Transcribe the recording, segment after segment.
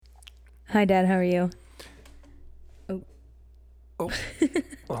Hi, Dad. How are you? Oh, Oh,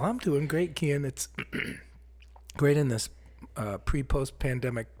 well, I'm doing great, Kian. It's great in this pre-post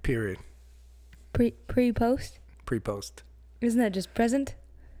pandemic period. pre-post? Pre-post. Isn't that just present?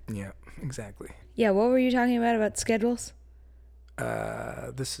 Yeah, exactly. Yeah. What were you talking about schedules?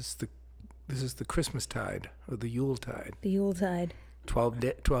 This is the Christmas tide or the Yule tide. The Yuletide.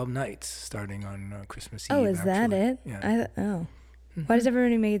 12 nights starting on Christmas Eve. Oh, is that it? Yeah. Why does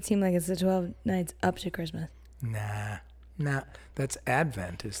everybody make it seem like it's the 12 nights up to Christmas? Nah. That's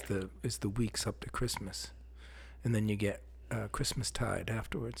Advent is the weeks up to Christmas, and then you get Christmas tide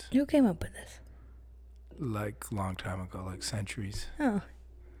afterwards. Who came up with this? Like long time ago, like centuries. Oh.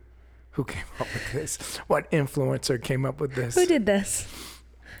 Who came up with this? What influencer came up with this? Who did this?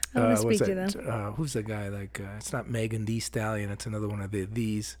 I want to speak to them. Who's the guy? It's not Megan Thee Stallion. It's another one of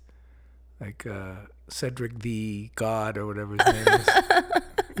these. Like Cedric the God or whatever his name is.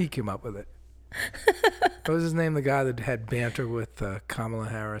 He came up with it. What was his name? The guy that had banter with Kamala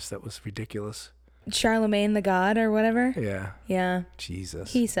Harris that was ridiculous. Charlemagne the God or whatever? Yeah. Yeah.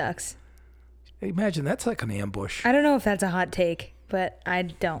 Jesus. He sucks. Imagine that's like an ambush. I don't know if that's a hot take, but I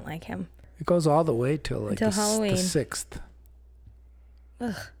don't like him. It goes all the way till Halloween. The 6th.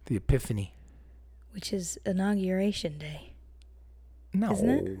 Ugh. The Epiphany. Which is Inauguration Day. No. Isn't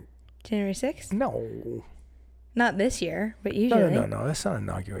it? January 6th? No. Not this year, but usually. No. That's not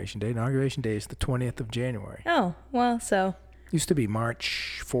Inauguration Day. Inauguration Day is the 20th of January. Oh, well, so. Used to be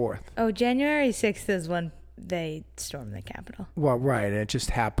March 4th. Oh, January 6th is when they stormed the Capitol. Well, right, and it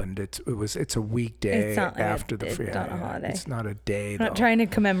just happened. It's a weekday after the free. It's not a holiday. It's not a day. I'm not trying to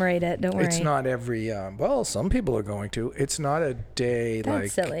commemorate it. Don't worry. It's not every. Well, some people are going to. It's not a day.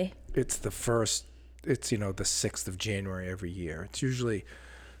 That's silly. It's the first. It's the 6th of January every year. It's usually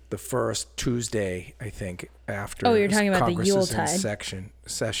the first Tuesday, I think, after. Oh, you're talking about the Yuletide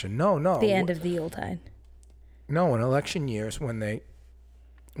session. No. The end of the Yuletide. No, in election years when they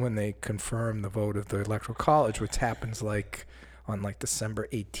confirm the vote of the Electoral College, which happens on December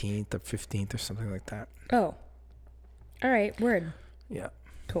 18th or 15th or something like that. Oh. All right, word. Yeah.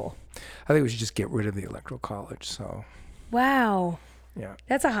 Cool. I think we should just get rid of the Electoral College, so. Wow. Yeah.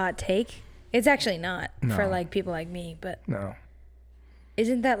 That's a hot take. It's actually not No. for people like me, but. No.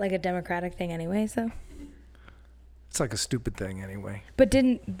 Isn't that a Democratic thing anyways, though? It's like a stupid thing anyway. But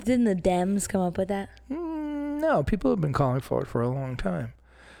didn't the Dems come up with that? No, people have been calling for it for a long time.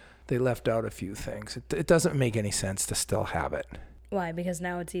 They left out a few things. It doesn't make any sense to still have it. Why? Because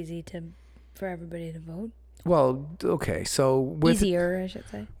now it's easy for everybody to vote? Well, okay, so easier, I should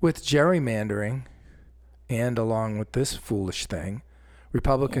say. With gerrymandering and along with this foolish thing,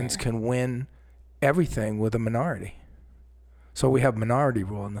 Republicans can win everything with a minority. So we have minority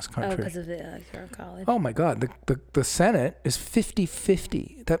rule in this country. Oh, because of the Electoral College. Oh, my God. The Senate is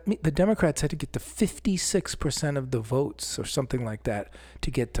 50-50. The Democrats had to get to 56% of the votes or something like that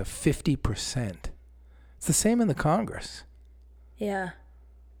to get to 50%. It's the same in the Congress. Yeah.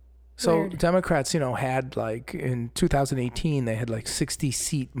 So Weird. Democrats, had in 2018, they had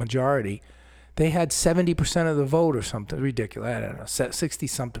 60-seat majority. They had 70% of the vote or something. Ridiculous. I don't know,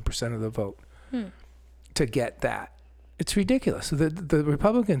 60-something percent of the vote to get that. It's ridiculous. The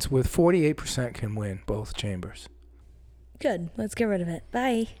Republicans with 48% can win both chambers. Good. Let's get rid of it.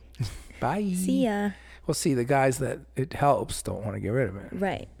 Bye. Bye. See ya. Well, see, the guys that it helps don't want to get rid of it.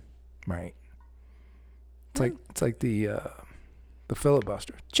 Right. Right. It's like the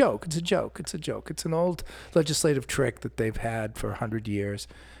filibuster. Joke. It's a joke. It's an old legislative trick that they've had for 100 years,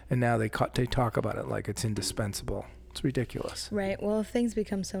 and now they talk about it like it's indispensable. It's ridiculous. Right. Well, if things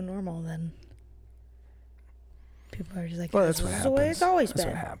become so normal, then people are just like, well, that's what happens. The way it's always been.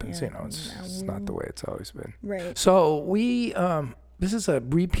 That's what happens. Yeah. It's not the way it's always been. Right. So we, this is a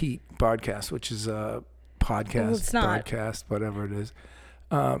repeat podcast, which is a podcast, well, it's not. broadcast, whatever it is.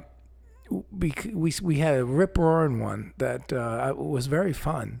 We had a rip-roaring one that was very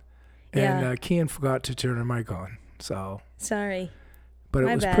fun, and Kian forgot to turn her mic on. So sorry. But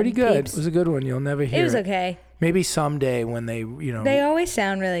My it was bad, pretty good. peeps. It was a good one. You'll never hear it. It was okay. Maybe someday when they, They always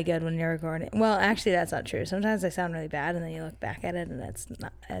sound really good when you're recording. Well, actually, that's not true. Sometimes they sound really bad, and then you look back at it, and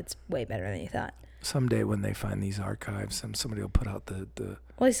it's way better than you thought. Someday when they find these archives, somebody will put out the.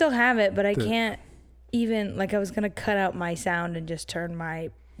 Well, I still have it, but I can't even, I was going to cut out my sound and just turn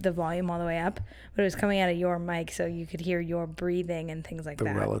the volume all the way up, but it was coming out of your mic, so you could hear your breathing and things like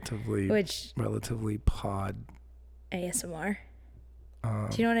that. Relatively pod. ASMR.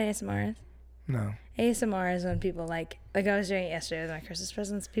 Do you know what ASMR is? No. ASMR is when people I was doing it yesterday with my Christmas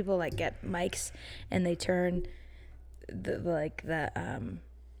presents. People get mics and they turn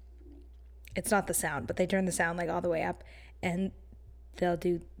it's not the sound, but they turn the sound all the way up, and they'll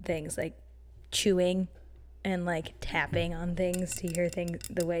do things like chewing and like tapping on things to hear things,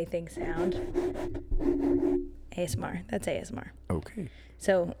 the way things sound. ASMR. That's ASMR. Okay.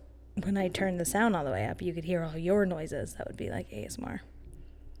 So when I turn the sound all the way up, you could hear all your noises. That would be like ASMR.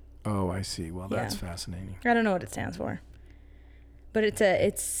 Oh, I see. Well, that's fascinating. I don't know what it stands for, but it's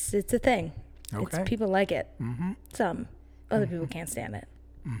a thing. Okay. People like it. Mm-hmm. Some other people can't stand it.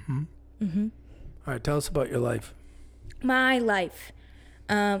 Mm-hmm. Mm-hmm. All right, tell us about your life. My life.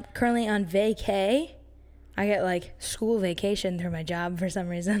 Currently on vacay. I get like school vacation through my job for some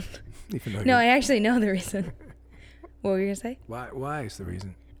reason. No, I actually know the reason. What were you gonna say? Why is the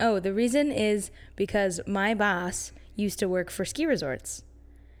reason? Oh, the reason is because my boss used to work for ski resorts,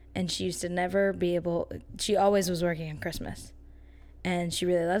 and she used to never be able. She always was working on Christmas, and she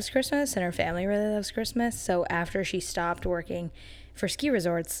really loves Christmas, and her family really loves Christmas. So after she stopped working for ski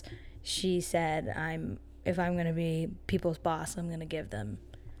resorts, she said, if I'm gonna be people's boss, I'm gonna give them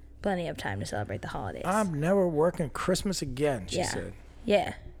plenty of time to celebrate the holidays. I'm never working Christmas again, she said.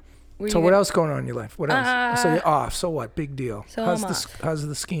 Yeah. So what else going on in your life? What else? So you're off. So what? Big deal. So how's I'm the off. how's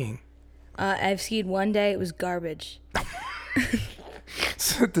the skiing? I've skied one day. It was garbage.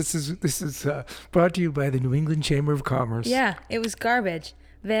 So this is brought to you by the New England Chamber of Commerce. Yeah, it was garbage.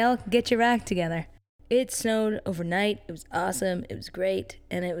 Vale, get your act together. It snowed overnight. It was awesome. It was great.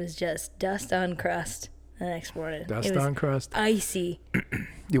 And it was just dust on crust the next morning. Dust on crust. Icy.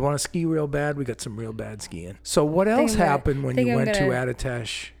 You want to ski real bad? We got some real bad skiing. So what else happened when you went to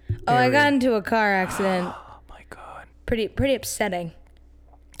Attitash? Oh, I got into a car accident. Oh my God. Pretty upsetting.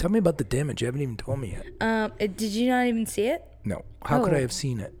 Tell me about the damage. You haven't even told me yet. Did you not even see it? No. How could I have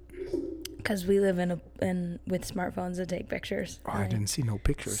seen it? Because we live with smartphones that take pictures. Oh, I didn't see no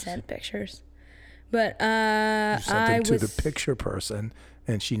pictures. Sent pictures. But you sent them to the picture person,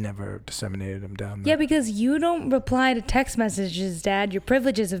 and she never disseminated them down there. Yeah, because you don't reply to text messages, Dad. Your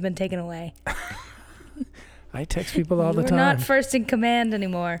privileges have been taken away. I text people all the time. You're not first in command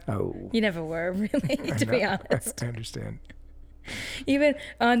anymore. Oh. You never were, really, to be honest. I understand. Even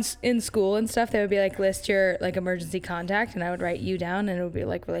in school and stuff, they would be like, list your like emergency contact, and I would write you down, and it would be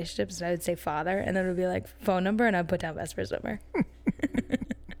like relationships, and I would say father, and then it would be like phone number, and I'd put down Vesper's number.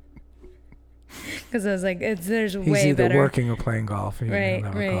 Because I was like, there's way better. He's either working or playing golf. Right.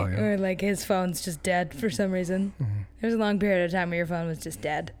 Or like his phone's just dead for some reason. Mm-hmm. There was a long period of time where your phone was just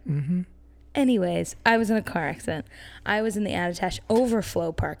dead. Mm-hmm. Anyways, I was in a car accident. I was in the Attitash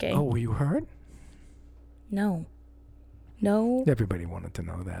overflow parking. Oh, were you hurt? No. Everybody wanted to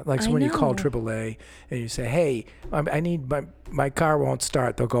know that. Like, so when you call AAA and you say, hey, I need my car won't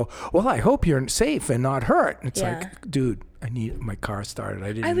start. They'll go, well, I hope you're safe and not hurt. It's like, dude, I need my car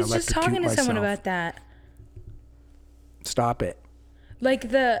started. I was just talking to someone about that. Stop it.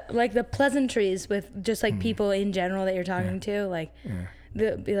 Like the pleasantries with just like people in general that you're talking to, like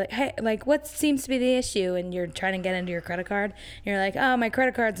they'll be like, hey, like what seems to be the issue? And you're trying to get into your credit card. And you're like, oh, my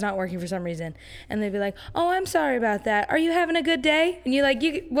credit card's not working for some reason. And they'd be like, oh, I'm sorry about that. Are you having a good day? And you're like,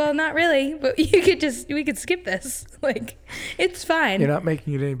 well, not really, but we could skip this. Like, it's fine. You're not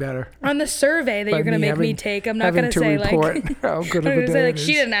making it any better. On the survey that you're going to make me take, I'm not going to say like, how good of a day it is.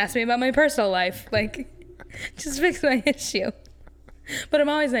 She didn't ask me about my personal life. Like, just fix my issue. But I'm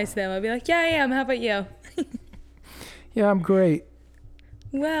always nice to them. I'll be like, yeah, I am. How about you? Yeah, I'm great.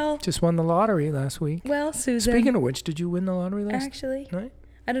 Well, just won the lottery last week. Well, Susan. Speaking of which, did you win the lottery last night?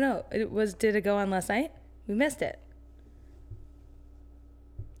 I don't know. Did it go on last night? We missed it.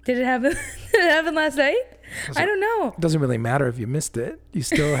 Did it happen? Did it happen last night? I don't know. It doesn't really matter if you missed it. You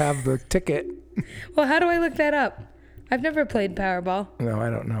still have the ticket. Well, how do I look that up? I've never played Powerball. No, I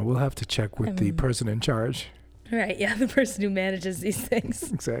don't know. We'll have to check with the person in charge. Right. Yeah, the person who manages these things.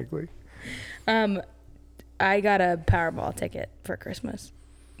 Exactly. I got a Powerball ticket for Christmas.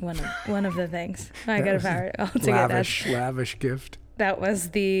 One of the things. I got a Powerball ticket. Lavish gift.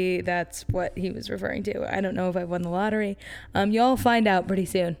 That's what he was referring to. I don't know if I won the lottery. Y'all find out pretty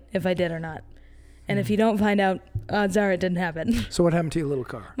soon if I did or not. And if you don't find out, odds are it didn't happen. So what happened to your little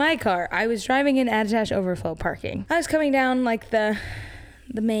car? My car. I was driving in Attitash overflow parking. I was coming down like the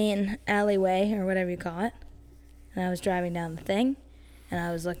main alleyway or whatever you call it. And I was driving down the thing. And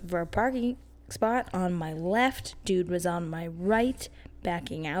I was looking for a parking spot on my left. Dude was on my right,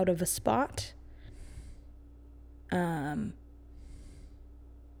 backing out of a spot. He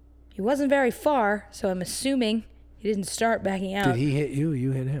wasn't very far, so I'm assuming he didn't start backing out. Did he hit you?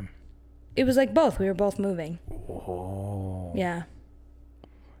 You hit him? It was like both. We were both moving. Oh. Yeah.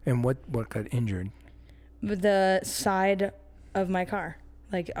 And what got injured? The side of my car.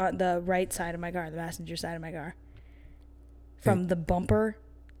 Like the right side of my car, the passenger side of my car. From the bumper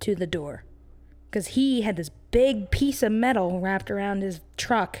to the door. Because he had this big piece of metal wrapped around his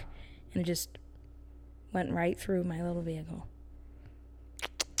truck, and it just went right through my little vehicle.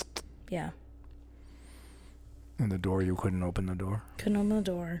 Yeah. And the door, you couldn't open the door? Couldn't open the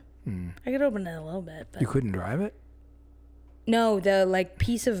door. I could open it a little bit, but You couldn't drive it? no, the like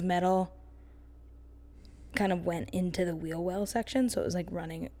piece of metal kind of went into the wheel well section, so it was like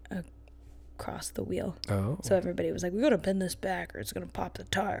running across the wheel. Oh. So everybody was like, "We gotta bend this back, or it's gonna pop the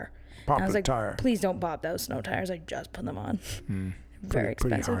tire." Pop and I was the like, tire. "Please don't pop those snow tires. I just put them on." Very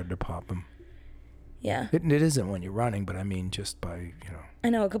expensive. Pretty hard to pop them. Yeah. It isn't when you're running, but I mean just by, you know. I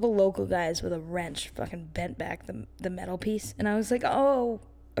know a couple local guys with a wrench fucking bent back the metal piece, and I was like, "Oh,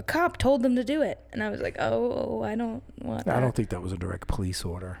 a cop told them to do it," and I was like, "Oh, I don't want that." I don't think that was a direct police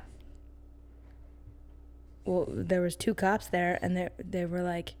order. Well, there was 2 cops there, and they were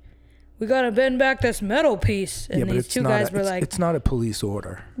like, "We gotta bend back this metal piece," and these 2 guys were like, "It's not a police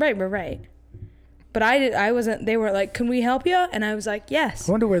order." Right. But I wasn't. They were like, "Can we help you?" And I was like, "Yes."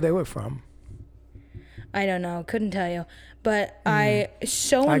 I wonder where they were from. I don't know. Couldn't tell you. But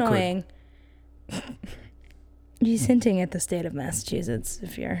so annoying. He's hinting at the state of Massachusetts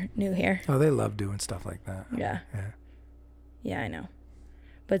if you're new here. Oh, they love doing stuff like that. Yeah. Yeah, I know.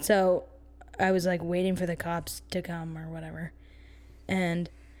 But so I was like waiting for the cops to come or whatever. And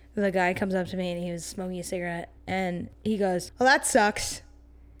the guy comes up to me and he was smoking a cigarette and he goes, "Well, that sucks."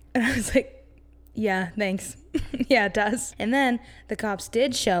 And I was like, "Yeah, thanks." Yeah, it does. And then the cops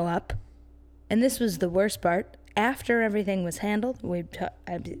did show up. And this was the worst part. After everything was handled,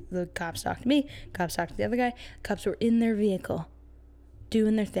 the cops talked to me, cops talked to the other guy. Cops were in their vehicle,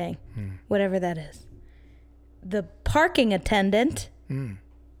 doing their thing, whatever that is. The parking attendant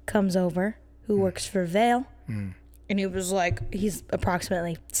comes over, who works for Vail, and he was like, he's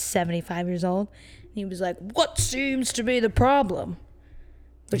approximately 75 years old. And he was like, "What seems to be the problem?"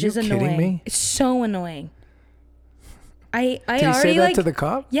 Which is annoying. Kidding me? It's so annoying. I Did he already say that like to the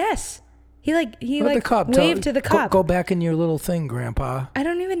cop? Yes. He the cop waved to the cop. Go back in your little thing, Grandpa. I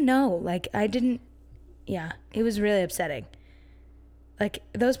don't even know. Like, I didn't. Yeah, it was really upsetting. Like,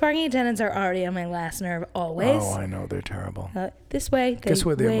 those parking attendants are already on my last nerve always. Oh, I know. They're terrible. This way. Guess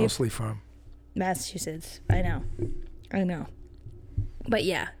where they're mostly from? Massachusetts. I know. But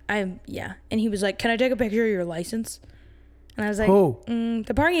yeah, And he was like, "Can I take a picture of your license?" And I was like, Who?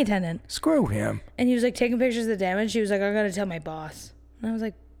 The parking attendant. Screw him. And he was like taking pictures of the damage. He was like, "I gotta tell my boss." And I was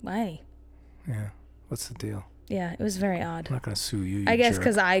like, "Why?" Yeah. What's the deal? Yeah, it was very odd. I'm not going to sue you. I guess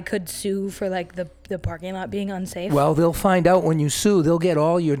because I could sue for like the parking lot being unsafe. Well, they'll find out when you sue. They'll get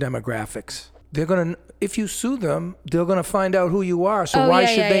all your demographics. They're going to, if you sue them, they're going to find out who you are. So why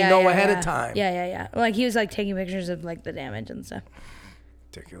should they know ahead of time? Yeah. Like he was like taking pictures of like the damage and stuff.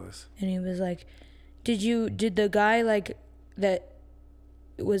 Ridiculous. And he was like, did the guy like that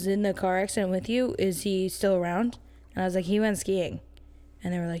was in the car accident with you, is he still around? And I was like, he went skiing.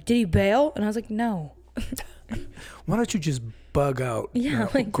 And they were like, did he bail? And I was like, no. Why don't you just bug out,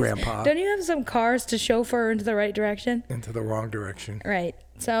 like, Grandpa? Don't you have some cars to chauffeur into the right direction? Into the wrong direction. Right.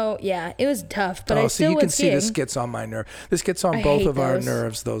 So, yeah, it was tough, but I still went skiing. See this gets on my nerve. This gets on both of our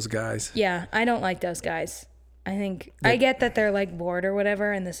nerves, those guys. Yeah, I don't like those guys. I think, I get that they're, like, bored or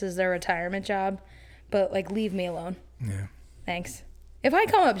whatever, and this is their retirement job, but, like, leave me alone. Yeah. Thanks. If I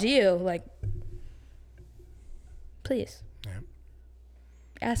come up to you, like, please. Yeah.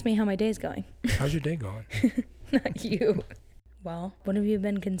 Ask me how my day's going. How's your day going? Not you. Well, what have you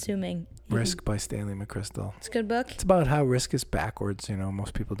been consuming? Risk by Stanley McChrystal. It's a good book. It's about how risk is backwards. You know,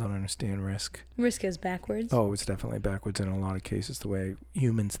 most people don't understand risk. Risk is backwards? Oh, it's definitely backwards in a lot of cases, the way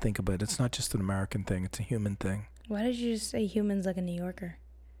humans think about it. It's not just an American thing. It's a human thing. Why did you just say humans like a New Yorker?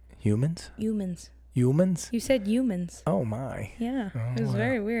 Humans? Humans. Humans? You said humans. Oh, my. Yeah. It was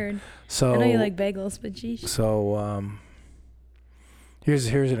very weird. So, I know you like bagels, but geez. So, here's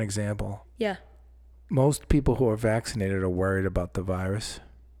an example. Yeah. Most people who are vaccinated are worried about the virus.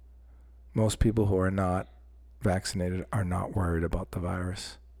 Most people who are not vaccinated are not worried about the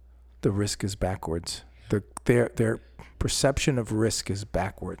virus. The risk is backwards. Their perception of risk is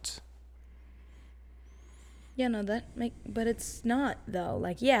backwards. Yeah, no, but it's not though.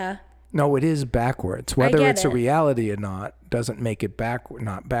 Like, yeah. No, it is backwards. Whether it's a reality or not doesn't make it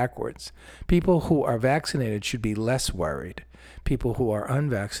not backwards. People who are vaccinated should be less worried. People who are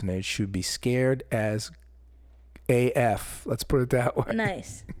unvaccinated should be scared as AF. Let's put it that way.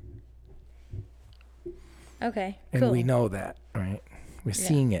 Nice. Okay, and cool. we know that, right? We're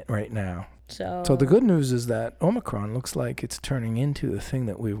seeing it right now. So the good news is that Omicron looks like it's turning into the thing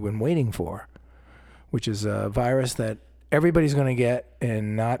that we've been waiting for, which is a virus that everybody's going to get,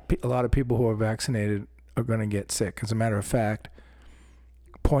 and not a lot of people who are vaccinated are going to get sick. As a matter of fact,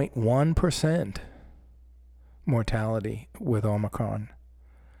 0.1% mortality with Omicron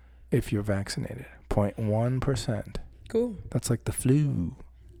if you're vaccinated. 0.1%. Cool. That's like the flu.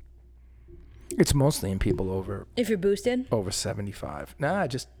 It's mostly in people over If you're boosted? 75. Nah,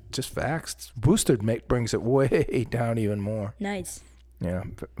 just vaxxed. Boosted brings it way down even more. Nice. Yeah,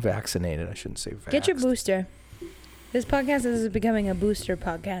 vaccinated. I shouldn't say vaxxed. Get your booster. This podcast is becoming a booster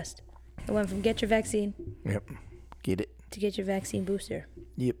podcast. It went from get your vaccine Yep. Get it. to get your vaccine booster.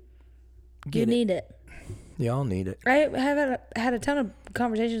 Yep. You need it. Y'all need it. I have had a ton of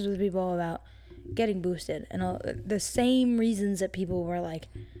conversations with people about getting boosted, and the same reasons that people were like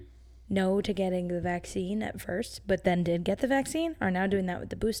no to getting the vaccine at first, but then did get the vaccine, are now doing that with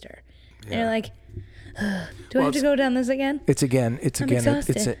the booster. Yeah. And you're like, do I have to go down this again? It's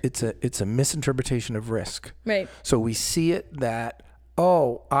a misinterpretation of risk. Right. So we see it that,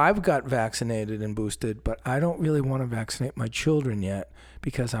 oh, I've got vaccinated and boosted, but I don't really want to vaccinate my children yet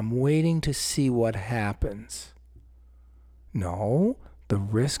because I'm waiting to see what happens. No, the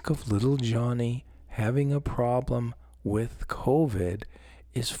risk of little Johnny having a problem with COVID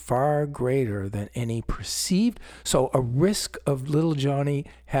is far greater than any perceived. So a risk of little Johnny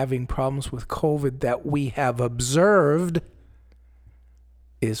having problems with COVID that we have observed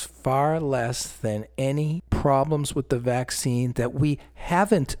is far less than any problems with the vaccine that we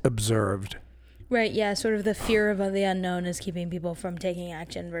haven't observed. Right, yeah, sort of the fear of the unknown is keeping people from taking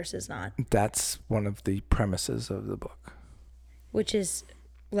action versus not. That's one of the premises of the book. Which is,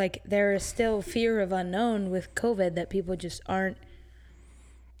 like, there is still fear of unknown with COVID that people just aren't,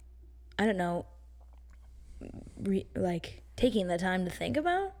 I don't know, taking the time to think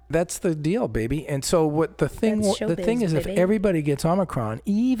about. That's the deal, baby. And so what the thing is, baby. If everybody gets Omicron,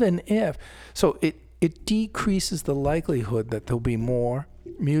 even if, so it decreases the likelihood that there'll be more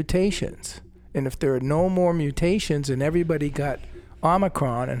mutations. And if there are no more mutations and everybody got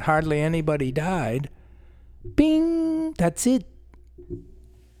Omicron and hardly anybody died, bing, that's it.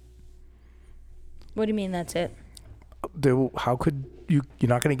 What do you mean that's it? How could you're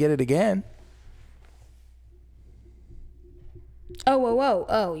not going to get it again?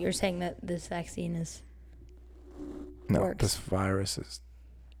 Oh, you're saying that this vaccine works. This virus is.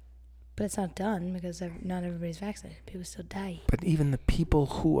 But it's not done because not everybody's vaccinated. People still die. But even the people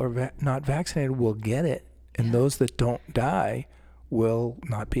who are not vaccinated will get it, and those that don't die will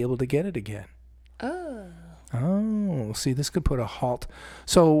not be able to get it again. Oh, see, this could put a halt.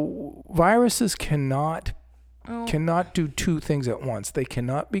 So viruses cannot do two things at once. They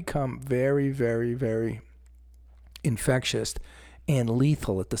cannot become very, very, very infectious and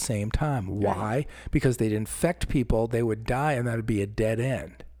lethal at the same time. Why? Right. Because they'd infect people, they would die, and that would be a dead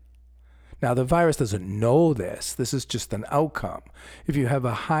end. Now, the virus doesn't know this. This is just an outcome. If you have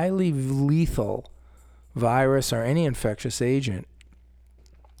a highly lethal virus or any infectious agent,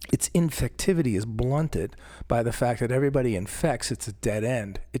 its infectivity is blunted by the fact that everybody infects. It's a dead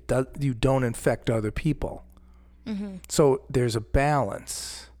end. You don't infect other people. Mm-hmm. So there's a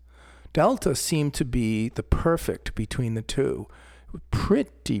balance. Delta seemed to be the perfect between the two.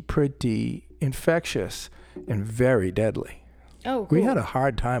 Pretty infectious and very deadly. Oh, cool. We had a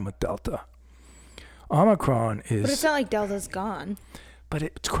hard time with Delta. Omicron is... But it's not like Delta's gone. But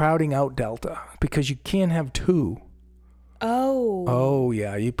it's crowding out Delta because you can't have two. Oh,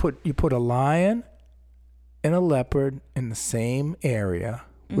 yeah. You put a lion and a leopard in the same area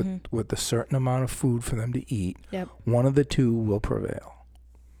with a certain amount of food for them to eat. Yep. One of the two will prevail.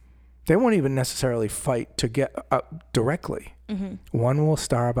 They won't even necessarily fight to get up directly. Mm-hmm. One will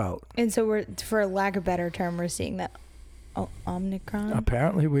starve out. And so for lack of a better term, we're seeing that Omicron.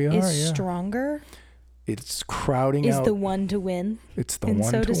 Apparently we are. Is stronger. It's crowding out. Is the one to win. It's the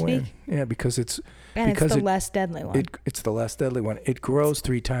one to win. Yeah, because it's the less deadly one. It's the less deadly one. It grows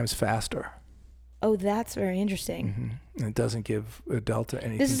 3 times faster. Oh, that's very interesting. Mm-hmm. And it doesn't give a Delta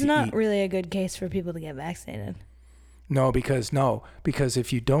anything to eat. This is not really a good case for people to get vaccinated. No, because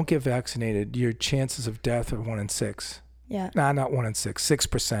if you don't get vaccinated, your chances of death are 1 in 6. Yeah. Nah, not 1 in 6,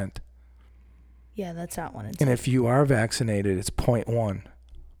 6%. Yeah, that's not 1 in 6. And if you are vaccinated, it's 0.1.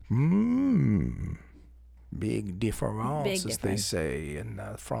 Big difference, as they say in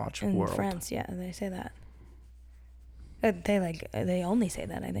the French world. In France, yeah, they say that. They only say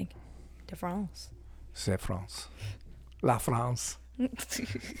that, I think. De France. C'est France. La France.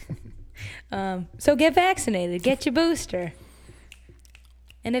 So get vaccinated. Get your booster.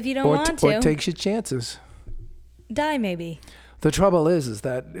 And if you don't want to... Or take your chances. Die, maybe. The trouble is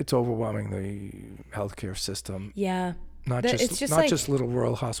that it's overwhelming the healthcare system. Yeah. Not just little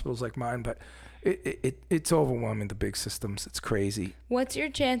rural hospitals like mine, but it's overwhelming the big systems. It's crazy. What's your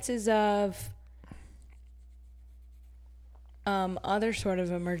chances of Other sort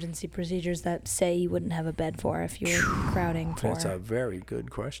of emergency procedures that say you wouldn't have a bed for if you were crowding for. That's a very good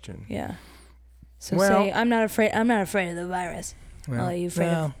question. Yeah. So Well- say I'm not afraid of the virus. Well, Are you afraid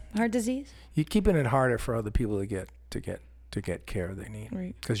of heart disease? you're keeping it harder for other people to get care they need,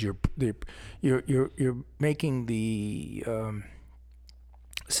 Right. because you're making the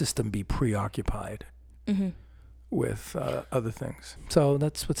system be preoccupied Mm-hmm. with other things. So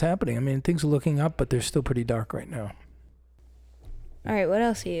that's what's happening. I mean, things are looking up, but they're still pretty dark right now. All right. What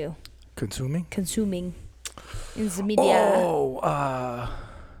else are you Consuming? consuming in the media?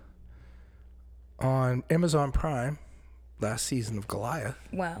 On Amazon Prime, last season of Goliath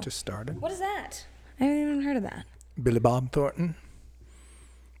Wow. just started. What is that? I haven't even heard of that. Billy Bob Thornton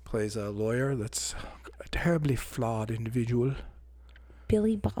plays a lawyer that's a terribly flawed individual.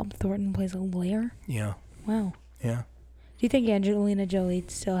 Billy Bob Thornton plays a lawyer. Yeah, Wow. yeah. Do you think Angelina Jolie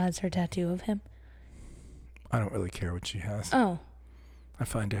still has her tattoo of him? I don't really care what she has. Oh, I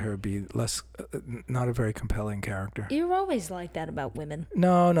find her be less, not a very compelling character. you're always like that about women.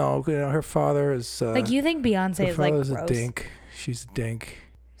 No, you know, her father is. Like you think Beyonce her is like father's gross. a dink. She's a dink.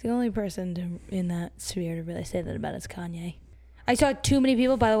 The only person in that sphere to really say that about is Kanye. I saw too many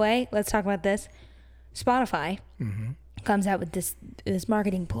people, by the way. Let's talk about this. Spotify Mm-hmm. comes out with this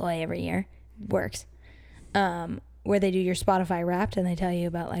marketing ploy every year. Works. Where they do your Spotify Wrapped and they tell you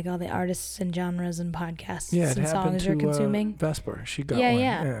about like all the artists and genres and podcasts Yeah, it and happened songs you're to consuming. Vesper. She got Yeah, one.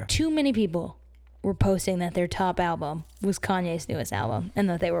 yeah. Too many people were posting that their top album was Kanye's newest album and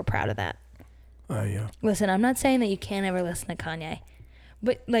that they were proud of that. Yeah. Listen, I'm not saying that you can't ever listen to Kanye,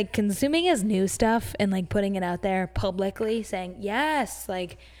 but like consuming his new stuff and like putting it out there publicly saying, yes,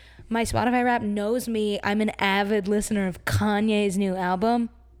 like my Spotify Wrapped knows me. I'm an avid listener of Kanye's new album.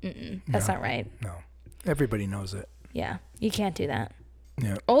 That's No. not right. No. Everybody knows it. Yeah, you can't do that.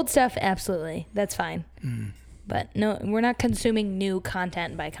 Yeah. Old stuff, absolutely. That's fine. Mm. But no, we're not consuming new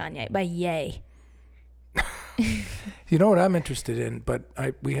content by Kanye, by Ye. You know what I'm interested in, but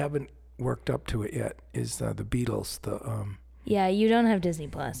we haven't worked up to it yet, is the Beatles. Yeah, you don't have Disney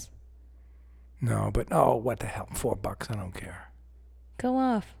Plus. No, but what the hell? $4, I don't care. Go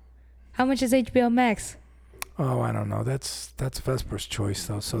off. How much is HBO Max? Oh, I don't know. That's Vesper's choice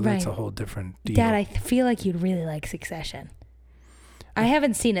though, so that's a Right. whole different deal. Dad, I feel like you'd really like Succession. I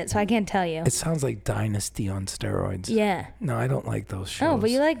haven't seen it, so I can't tell you. It sounds like Dynasty on steroids. Yeah. No, I don't like those shows. Oh, but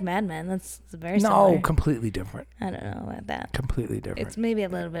you like Mad Men. That's very No, similar. completely different. I don't know about that. Completely different. It's maybe a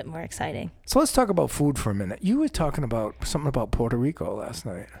little bit more exciting. So let's talk about food for a minute. You were talking about something about Puerto Rico last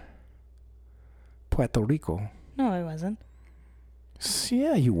night. Puerto Rico. No, I wasn't.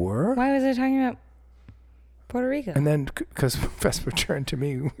 Yeah, you were. Why was I talking about Puerto Rico? And then, because Vesper turned to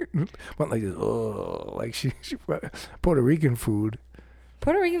me, went like this, oh, like she Puerto Rican food.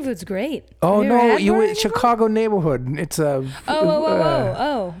 Puerto Rican food's great. Oh Have you ever no, had you Puerto were Rican food? Chicago neighborhood. It's a.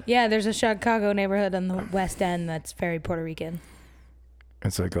 Oh. Yeah, there's a Chicago neighborhood on the West End that's very Puerto Rican.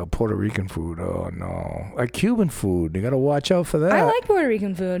 It's like a Puerto Rican food. Oh no, like Cuban food. You gotta watch out for that. I like Puerto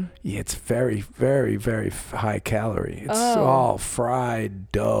Rican food. Yeah, it's very, very, very high calorie. It's Oh. all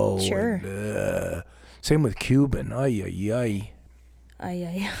fried dough. Sure. And, same with Cuban. Ay, ay, ay.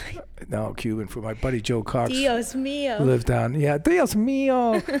 Ay. No, Cuban food. My buddy Joe Cox Dios mío. lived down. Yeah, Dios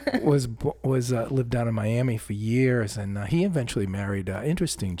mío. was lived down in Miami for years, and he eventually married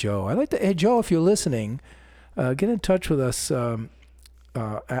interesting Joe. I'd like to. Hey Joe, if you're listening, get in touch with us on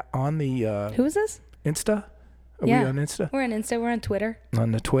the Who is this? Insta. Are Yeah. we on Insta? We're on Insta. We're on Twitter.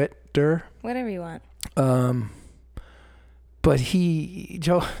 On the Twitter. Whatever you want. But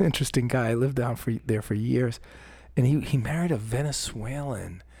Joe, interesting guy, lived down there for years, and he married a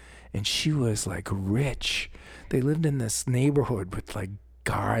Venezuelan, and she was like rich. They lived in this neighborhood with like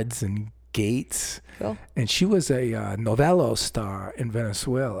guards and gates, Cool. and she was a novella star in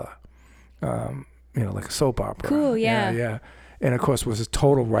Venezuela, like a soap opera. Cool, yeah. Yeah. And of course, was a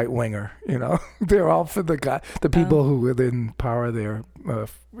total right winger. They're all for the people who are in power there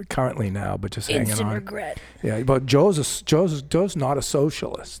currently now, but just hanging Instant on. regret. Yeah, but Joe's not a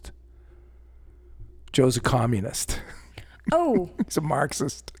socialist. Joe's a communist. Oh, He's a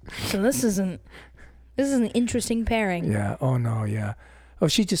Marxist. so this is an interesting pairing. Yeah. Oh no. Yeah. Oh,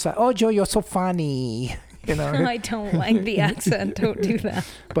 she just like, oh Joe, you're so funny. I don't like the accent. Don't do that.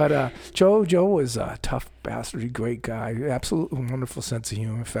 But Joe was a tough bastard, great guy, absolute wonderful sense of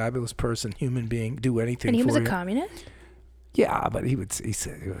humor, fabulous person, human being, do anything. And he for was a you. communist? Yeah, but he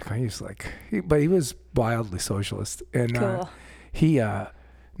was wildly socialist, and Cool. he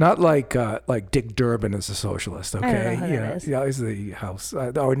not like Dick Durbin is a socialist. Okay, I don't know who that is. Yeah, he's the House,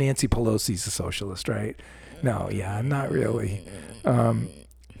 or Nancy Pelosi's a socialist, right? No, yeah, not really.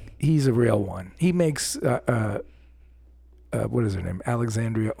 He's a real one. He makes what is her name?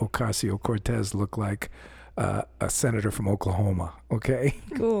 Alexandria Ocasio-Cortez look like a senator from Oklahoma. Okay.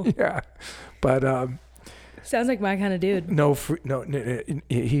 Cool. Yeah, but Sounds like my kind of dude.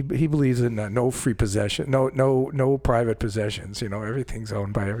 he believes in no free possession, no private possessions. Everything's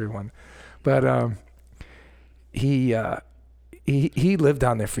owned by everyone. But he lived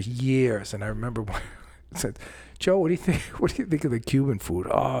down there for years, and I remember when I said, "Joe, what do you think? What do you think of the Cuban food?"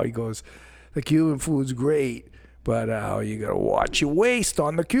 Oh, he goes, "The Cuban food's great, but you gotta watch your waist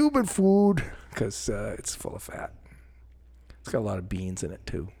on the Cuban food because it's full of fat. It's got a lot of beans in it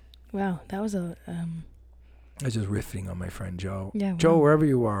too." Wow, that was a. I was just riffing on my friend Joe. Yeah, Joe, wow. wherever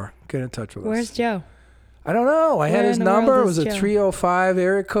you are, get in touch with Where's us. Joe? I don't know. I had Where his in the world number. It is was a Joe? 305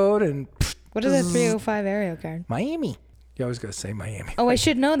 area code, and What is a 305 area code? Miami. You always gotta say Miami. Oh, I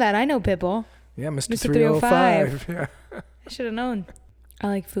should know that. I know Pitbull. Yeah, Mr. Mr. 305. Yeah. I should have known. I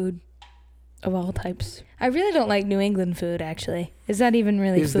like food of all types. I really don't like New England food, actually. Is that even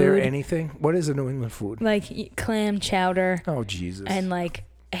really Is food? there anything? What is a New England food? Like clam chowder Oh, Jesus. and like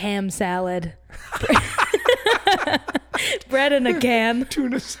ham salad. Bread in a can.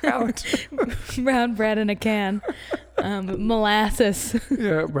 Tuna salad. Brown bread in a can. Molasses.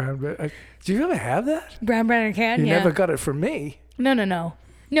 Yeah, brown bread. Do you ever have that? Brown bread in a can, You yeah. never got it from me No.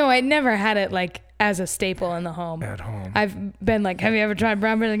 No, I never had it like as a staple in the home. at home. I've been like, have you ever tried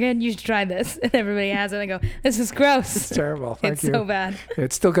brown bread again? You should try this. And everybody has it. I go, this is gross. It's terrible. Thank It's you. so bad.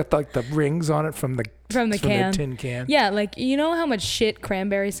 It's still got like the rings on it from the can. tin can. Yeah, like, you know how much shit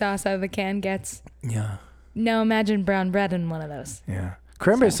cranberry sauce out of the can gets? Yeah. Now imagine brown bread in one of those. Yeah.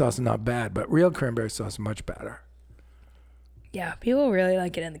 Cranberry sauce is not bad, but real cranberry sauce is much better. Yeah, people really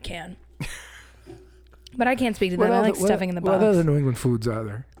like it in the can. But I can't speak to that. I like stuffing in the box. What other New England foods are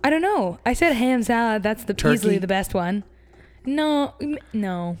there? I don't know. I said ham salad. That's Turkey? easily the best one. No.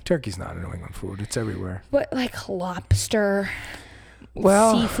 Turkey's not a New England food. It's everywhere. But like lobster,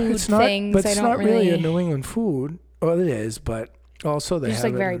 Well, seafood it's not, things. but I it's don't not really a New England food. Well, it is, but also they Just,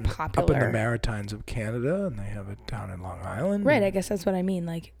 have like, it very up in popular. the Maritimes of Canada, and they have it down in Long Island. Right, I guess that's what I mean.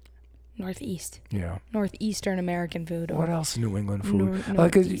 Like northeast, Yeah. northeastern American food. Or What else? New England food?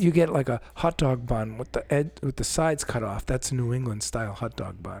 Like Northeast. you get like a hot dog bun with the sides cut off. That's a New England style hot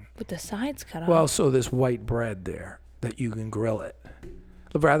dog bun. with the sides cut off. Well, so there's white bread there that you can grill it,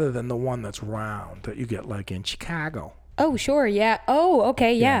 rather than the one that's round that you get like in Chicago. Oh, sure, yeah. Oh,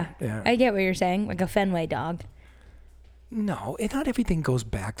 okay, yeah. Yeah. I get what you're saying, like a Fenway dog. No, not everything goes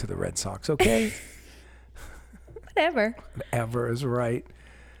back to the Red Sox, okay? Whatever. Whatever is right.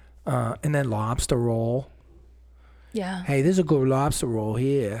 And then lobster roll. Yeah. Hey, there's a good lobster roll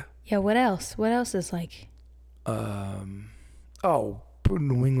here. Yeah, what else? What else is like?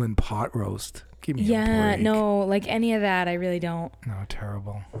 New England pot roast. Give me a Yeah, break. no, like any of that, I really don't. No,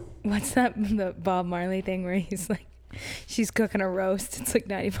 terrible. What's that, the Bob Marley thing where he's like, she's cooking a roast. It's like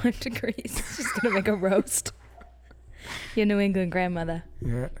 95 degrees. She's going to make a roast. Your New England grandmother.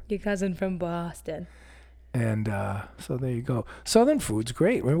 Yeah. Your cousin from Boston. And so there you go. Southern food's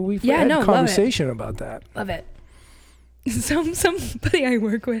great. Remember we've Yeah, had no, a love it. conversation about that. Love it. Somebody I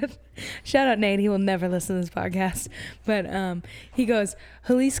work with, shout out Nate, he will never listen to this podcast, but he goes,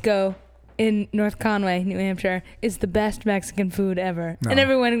 Jalisco in North Conway, New Hampshire, is the best Mexican food ever. No. And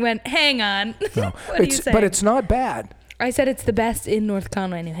everyone went, hang on. No. What do you say? But it's not bad. I said it's the best in North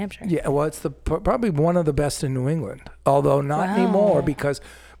Conway, New Hampshire. Yeah, well, it's probably one of the best in New England. Although not Wow. anymore, because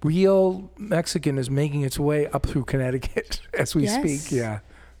real Mexican is making its way up through Connecticut as we Yes. speak. Yeah.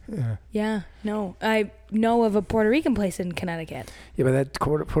 Yeah. Yeah, no. I know of a Puerto Rican place in Connecticut. Yeah, but that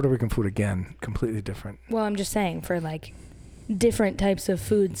Puerto Rican food, again, completely different. Well, I'm just saying, for like different types of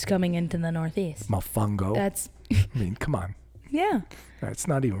foods coming into the Northeast. Mofongo. That's, I mean, come on. yeah. That's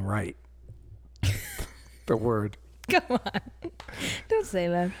not even right. The word. Come on. Don't say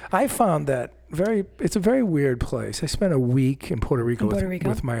that. I found that it's a very weird place. I spent a week in Puerto Rico,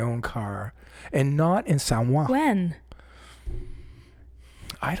 with my own car, and not in San Juan. When?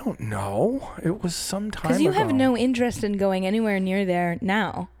 I don't know. It was some time ago. Because you have no interest in going anywhere near there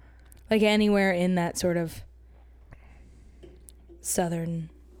now. Like anywhere in that sort of southern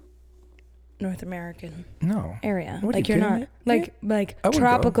North American area. What, are like you you're kidding not me? like I would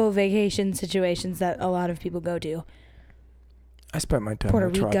tropical vacation situations that a lot of people go to. I spent my time Puerto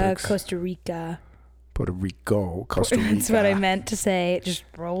in the Rica, tropics. Costa Rica. Puerto Rico, Costa Rica. That's what I meant to say. It just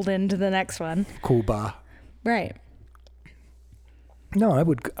rolled into the next one. Cuba. Right. No, I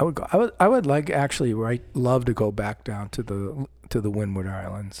would go. I would like actually love to go back down to the Windward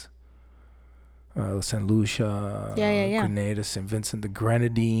Islands. St. Lucia, Yeah. Grenada, St. Vincent, the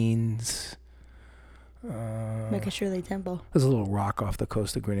Grenadines. Like a Shirley Temple. There's a little rock off the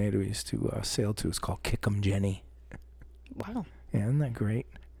coast of Grenada we used to sail to. It's called Kickham Jenny. Wow. Yeah, isn't that great?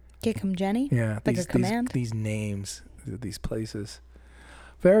 Kick 'em, Jenny? Yeah. Like a command? These names, these places.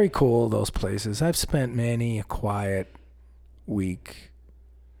 Very cool, those places. I've spent many a quiet week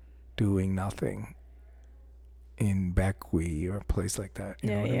doing nothing in Beckwith or a place like that. You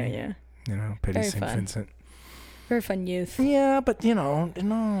know what I mean? Yeah. You know, Petty Very St. fun. Vincent. Very fun youth. Yeah, but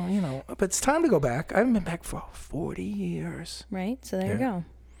but it's time to go back. I haven't been back for 40 years. Right? So there Yeah. you go.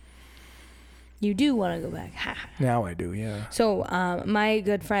 You do want to go back. Ha. Now I do, yeah. So my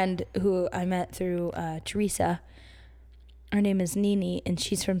good friend who I met through Teresa, her name is Nini, and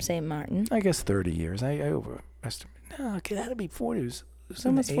she's from St. Martin. I guess 30 years. I overestimate. No, it had to be 40. It was in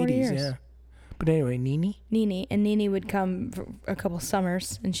Almost the 40 80s, years. yeah. But anyway, Nini. And Nini would come for a couple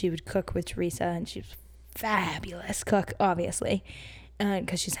summers, and she would cook with Teresa, and she was fabulous cook, obviously,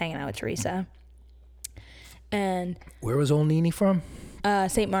 because she's hanging out with Teresa. And where was old Nini from?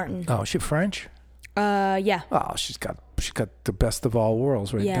 St. Martin. Oh, is she French? Yeah. Oh, she's got the best of all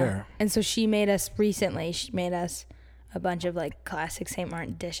worlds right there. And so she made us a bunch of like classic St.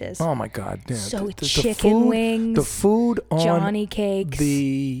 Martin dishes. Oh my God! Yeah. So the chicken food, wings, the food on Johnny cakes.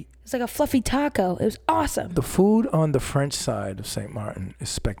 the It's like a fluffy taco. It was awesome. the food on the French side of St. Martin is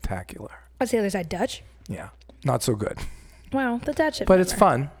spectacular. What's the other side? Dutch? Yeah, not so good, Wow, the Dutch. but it's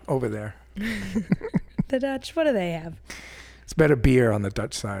fun over there. The Dutch. What do they have? It's better beer on the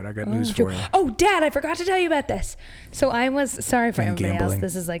Dutch side. I got news for you. Oh, Dad, I forgot to tell you about this. So I was sorry for And everybody gambling. else.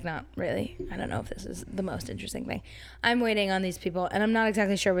 This is like not really. I don't know if this is the most interesting thing. I'm waiting on these people, and I'm not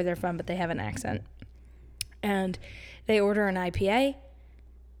exactly sure where they're from, but they have an accent, and they order an IPA.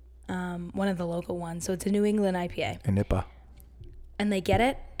 One of the local ones. So it's a New England IPA, And Nipah. and they get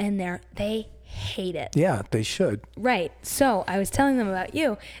it, and they hate it. Yeah, they should. Right. So I was telling them about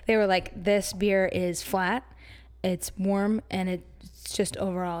you. They were like, "This beer is flat, it's warm, and it's just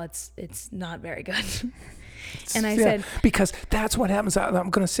overall, it's not very good." And I said, because that's what happens. I'm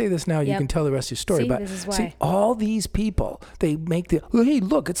going to say this now. You Yep. can tell the rest of your story. See, but this is why. see, all these people, they make hey,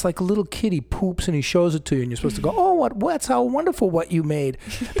 look, it's like a little kid. He poops and he shows it to you, and you're supposed to go, oh, what's how wonderful what you made.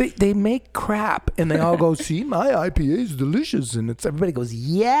 they make crap, and they all go, see, my IPA is delicious, and everybody goes,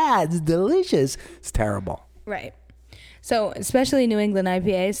 yeah, it's delicious. It's terrible. right. So especially New England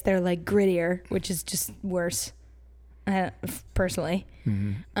IPAs, they're like grittier, which is just worse, personally.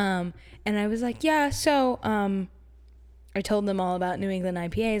 Mm-hmm. And I was like, yeah. So I told them all about New England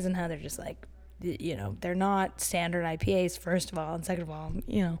IPAs and how they're just like, they're not standard IPAs, first of all, and second of all,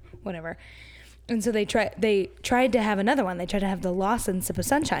 whatever. And so they tried to have another one. They tried to have the Lawson Sip of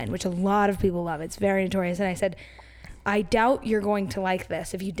Sunshine, which a lot of people love. It's very notorious. And I said, I doubt you're going to like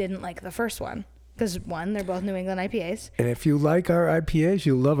this if you didn't like the first one. Because one, they're both New England IPAs. And if you like our IPAs,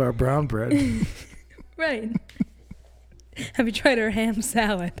 you'll love our brown bread. Right. Have you tried our ham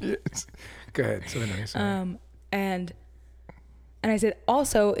salad? Yes. Go ahead. So nice. And I said,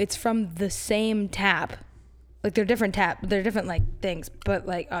 also, it's from the same tap. Like, they're different like, things, but,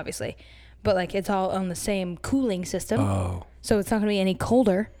 like, obviously. But, like, it's all on the same cooling system. Oh. So it's not going to be any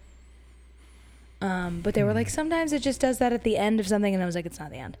colder. But they were like, sometimes it just does that at the end of something. And I was like, it's not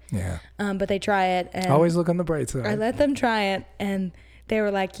the end. Yeah. But they try it. And Always look on the bright side. I let them try it. And they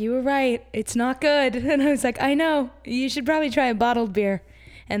were like, you were right. It's not good. And I was like, I know. You should probably try a bottled beer.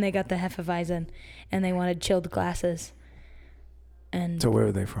 And they got the Hefeweizen. And they wanted chilled glasses. And So where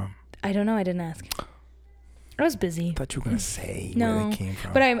are they from? I don't know. I didn't ask. I was busy. I thought you were going to say No, where they came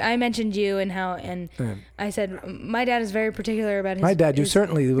from. but I mentioned you and how, and Yeah. I said, my dad is very particular about his... My dad, you his-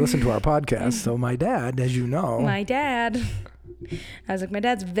 certainly listen to our podcast. So my dad, as you know. My dad. I was like, my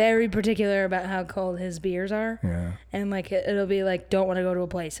dad's very particular about how cold his beers are. Yeah. And like, it'll be like, don't want to go to a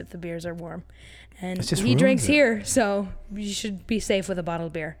place if the beers are warm. And It just he ruins drinks it. here, so you should be safe with a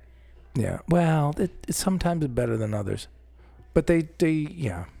bottled beer. Yeah. Well, it's sometimes better than others. But they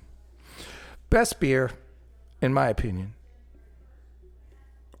yeah. Best beer, in my opinion,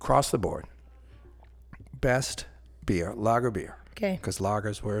 across the board. Best beer, lager beer. Okay, Because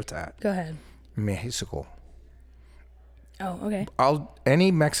lager's where it's at. go ahead. Mexico. Oh, okay.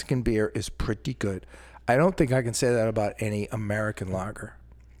 Any Mexican beer is pretty good. I don't think I can say that about any American lager.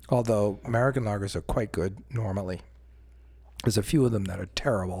 Although American lagers are quite good normally. There's a few of them that are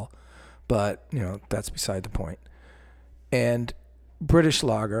terrible, but that's beside the point. And British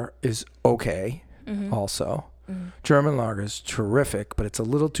lager is okay also. German lager is terrific, but it's a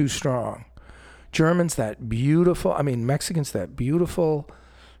little too strong. Mexicans that beautiful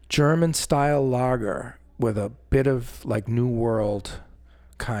German style lager with a bit of like New World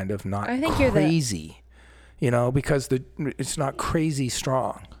kind of, not I think you're crazy, because it's not crazy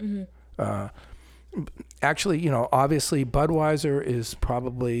strong. Actually, obviously Budweiser is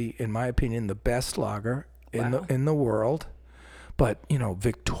probably, in my opinion, the best lager. Wow. in the world. But,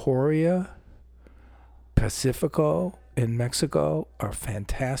 Victoria, Pacifico in Mexico are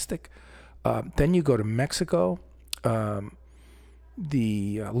fantastic. Then you go to Mexico.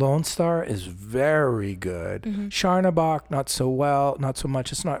 The Lone Star is very good. Charnabach, not so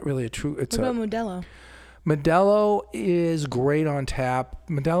much. It's not really a true. What about Modelo? Modelo is great on tap.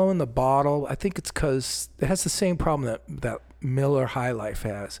 Modelo in the bottle, I think it's because it has the same problem that Miller High Life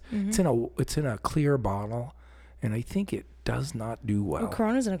has. It's in a clear bottle, and I think it does not do well. Oh,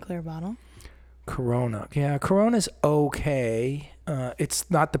 Corona's in a clear bottle. Corona, yeah, Corona's okay. It's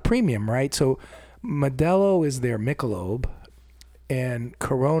not the premium, right? So Modelo is their Michelob, and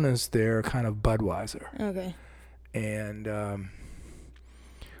Corona's their kind of Budweiser. Okay. And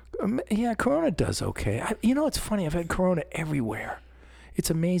yeah, Corona does okay. It's funny. I've had Corona everywhere. It's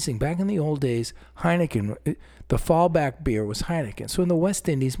amazing. Back in the old days, Heineken, the fallback beer was Heineken. So in the West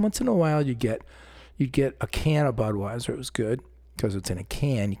Indies, once in a while you'd get a can of Budweiser. It was good because it's in a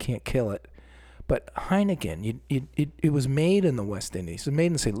can. You can't kill it. But Heineken, it was made in the West Indies. It was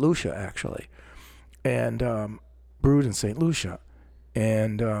made in St. Lucia, actually, and brewed in St. Lucia.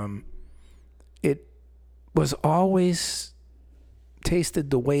 And it was always tasted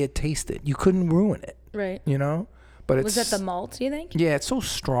the way it tasted. You couldn't ruin it. Right. But was that the malt, do you think? Yeah, it's so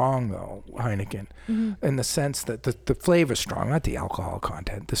strong though, Heineken, in the sense that the flavor's strong, not the alcohol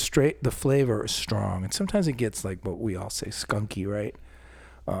content. The flavor is strong, and sometimes it gets like what we all say, skunky, right?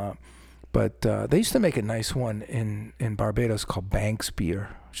 But they used to make a nice one in Barbados called Banks beer,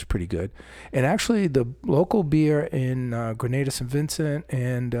 which is pretty good. And actually, the local beer in Grenada, St. Vincent,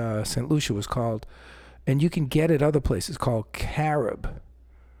 and St. Lucia was called, and you can get it other places, called Carib.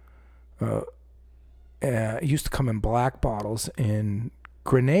 It used to come in black bottles, and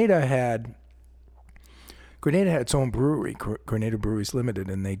Grenada had its own brewery, Grenada Breweries Limited,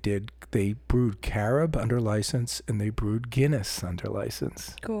 and they brewed Carib under license, and they brewed Guinness under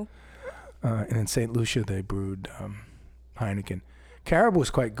license. Cool. And in St. Lucia, they brewed Heineken. Carib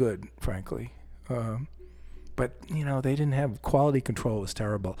was quite good, frankly. But, they didn't have quality control. It was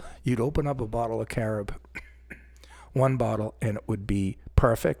terrible. You'd open up a bottle of Carib, one bottle, and it would be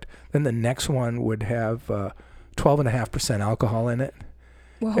perfect. Then the next one would have 12.5% alcohol in it.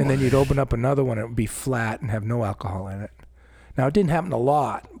 Whoa. And then you'd open up another one, and it would be flat and have no alcohol in it. Now, it didn't happen a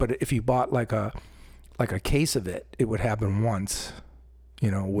lot, but if you bought like a case of it, it would happen once.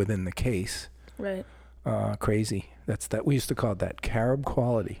 Within the case. Right. Crazy. That's that. We used to call that Carib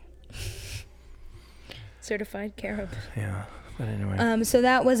quality. Certified Carib. Yeah. But anyway. So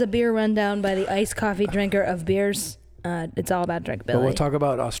that was a beer rundown by the iced coffee drinker of beers. It's all about drinkability. But we'll talk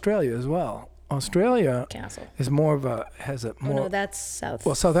about Australia as well. Australia Castle. is has a more. Oh no, that's South.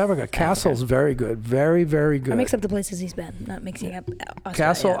 Well, South Africa. Castle's very good. Very, very good. I mix up the places he's been, not mixing up Australia.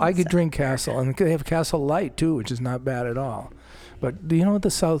 Castle. I could drink Castle, and they have Castle Light too, which is not bad at all. But you know what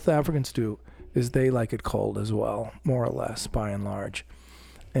the South Africans do is they like it cold as well, more or less, by and large.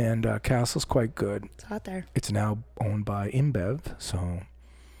 And Castle's quite good. It's hot there. It's now owned by InBev, so.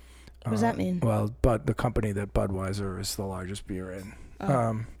 What does that mean? Well, the company that Budweiser is the largest beer in.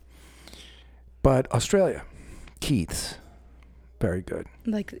 Oh. But Australia, Keith's, very good.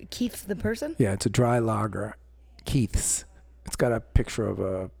 Like Keith's the person? Yeah, it's a dry lager, Keith's. It's got a picture of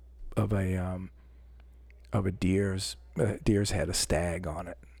a deer's head, a stag on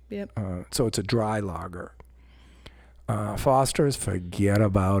it. Yep. So it's a dry lager. Foster's, forget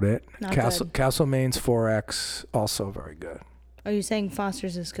about it. Not Castlemaine's 4X, also very good. Are you saying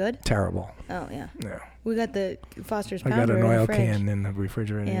Foster's is good? Terrible. Oh, yeah. Yeah. We got the Foster's I pounder got an in the oil fridge. can in the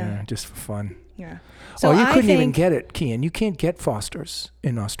refrigerator, Yeah. just for fun. Yeah. So you couldn't even get it, Kian. You can't get Foster's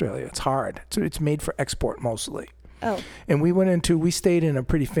in Australia. It's hard. It's made for export mostly. Oh. And we stayed in a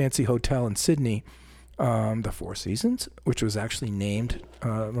pretty fancy hotel in Sydney, the Four Seasons, which was actually named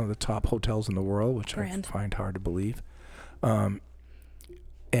one of the top hotels in the world, which I find hard to believe. And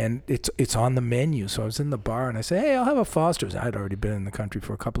it's on the menu. So I was in the bar and I said, hey, I'll have a Foster's. I'd already been in the country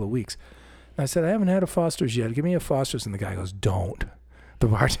for a couple of weeks. And I said, I haven't had a Foster's yet. Give me a Foster's. And the guy goes, don't. The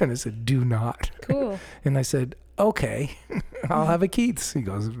bartender said, do not. Cool. And I said, okay, I'll have a Keith's. He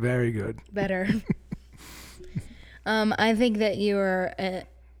goes, very good. Better. I think that you're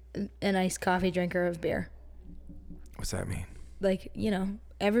an iced coffee drinker of beer. What's that mean? Like,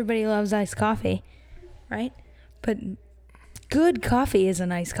 everybody loves iced coffee, right? But good coffee is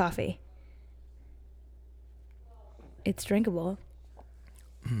an iced coffee. It's drinkable.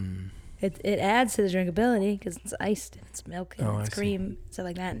 It adds to the drinkability because it's iced and it's milk and it's cream, stuff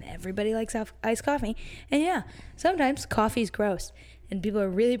like that. And everybody likes iced coffee. And yeah, sometimes coffee's gross. And people are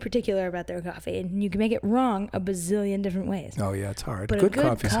really particular about their coffee. And you can make it wrong a bazillion different ways. Oh, yeah, it's hard. But good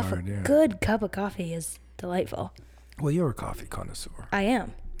coffee's hard, yeah. Good cup of coffee is delightful. Well, you're a coffee connoisseur. I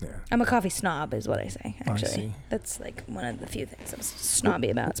am. Yeah. I'm a coffee snob, is what I say. Actually, see. that's like one of the few things I'm snobby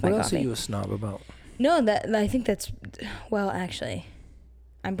about. It's my What else coffee. are you a snob about? No, I think that's, well, actually,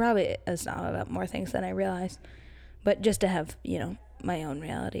 I'm probably a snob about more things than I realize. But just to have, my own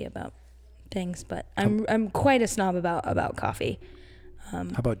reality about things. But I'm quite a snob about coffee. How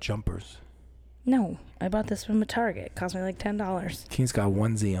about jumpers? No, I bought this from a Target. It cost me like $10. King's got a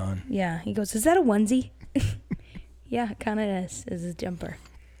onesie on. Yeah, he goes, "Is that a onesie?" Yeah, it kind of is. It's a jumper.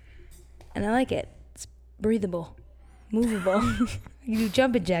 And I like it. It's breathable, movable. You do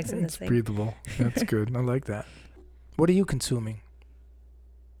jumping jacks in this thing. Breathable. That's good. I like that. What are you consuming?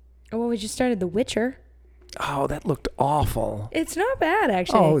 Oh, well, we just started The Witcher. Oh, that looked awful. It's not bad,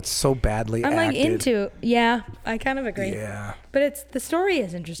 actually. Oh, it's so badly I'm acted. like into. Yeah, I kind of agree. Yeah. But the story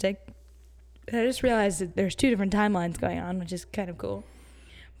is interesting. I just realized that there's 2 different timelines going on, which is kind of cool.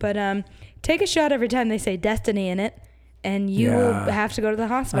 But take a shot every time they say Destiny in it, and you will have to go to the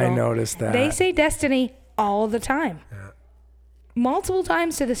hospital. I noticed that. They say Destiny all the time. Yeah. Multiple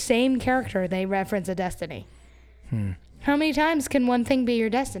times to the same character, they reference a Destiny. How many times can one thing be your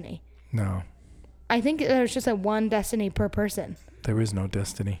destiny? No. I think there's just one destiny per person. There is no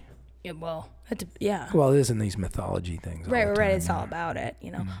destiny. Yeah, well, yeah. Well, it is in these mythology things. Right. It's yeah. all about it,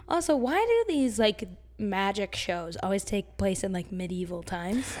 Also, why do these magic shows always take place in medieval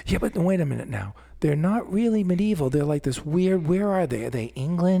times? Yeah, but wait a minute now. They're not really medieval. They're like this weird. Where are they? Are they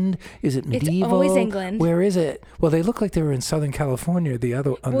England? Is it medieval? It's always England. Where is it? Well, they look like they were in Southern California. The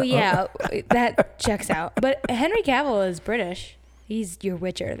other. That checks out. But Henry Cavill is British. He's your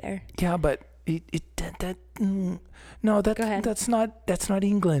Witcher there. Yeah, but no, Go ahead. that's not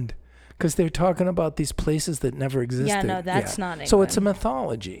England. Because they're talking about these places that never existed. Yeah, no, that's not England. So it's a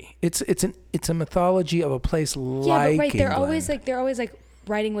mythology. It's a mythology of a place like but right, they're England. always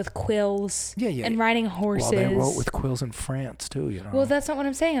riding with quills. Yeah. And riding horses. Well, they wrote with quills in France too. Well, that's not what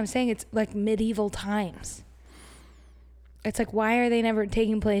I'm saying. I'm saying it's like medieval times. It's like, why are they never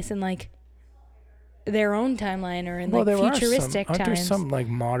taking place in their own timeline or in futuristic times? Aren't there some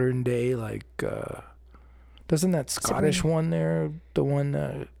modern day doesn't that Scottish one there, the one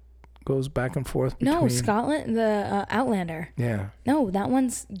that goes back and forth between... No, Scotland, the Outlander. Yeah. No, that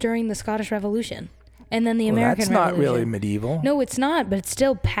one's during the Scottish Revolution. And then the American Revolution. That's not really medieval. No, it's not, but it's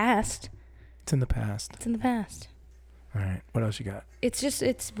still past. It's in the past. It's in the past. All right. What else you got?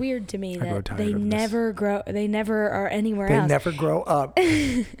 It's weird to me that they never grow, they never are anywhere else. They never grow up.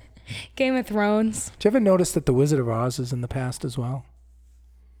 Game of Thrones. Did you ever notice that The Wizard of Oz is in the past as well?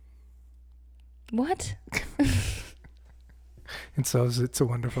 What? And so It's a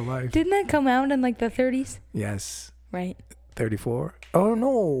Wonderful Life. Didn't that come out in the 30s? Yes. Right. 34? Oh,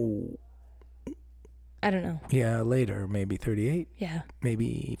 no. I don't know. Yeah, later. Maybe 38? Yeah.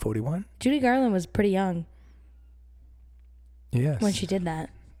 Maybe 41? Judy Garland was pretty young. Yes. When she did that.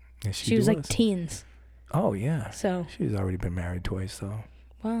 Yes, she was teens. Oh, yeah. So. She's already been married twice, though.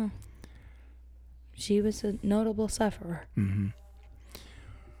 Well, she was a notable sufferer. Mm-hmm.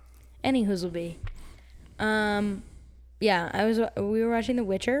 Anywho's will be. Yeah, we were watching The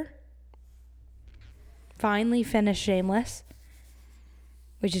Witcher. Finally finished Shameless,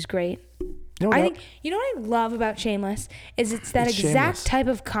 which is great. I think what I love about Shameless is it's exact Shameless. type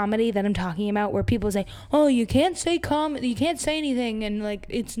of comedy that I'm talking about, where people say, "Oh, you can't say comedy, you can't say anything, and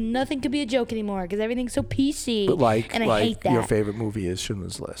it's nothing could be a joke anymore because everything's so PC." But and I hate that. Your favorite movie is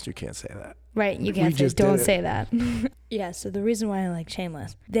Schindler's List. You can't say that. Right, you can't say. Don't say that. Yeah. So the reason why I like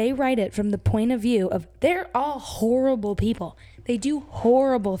Shameless, they write it from the point of view of they're all horrible people. They do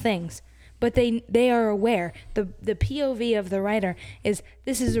horrible things. But they are aware. The POV of the writer is,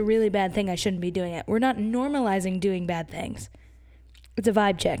 this is a really bad thing. I shouldn't be doing it. We're not normalizing doing bad things. It's a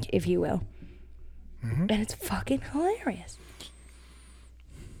vibe check, if you will. Mm-hmm. And it's fucking hilarious.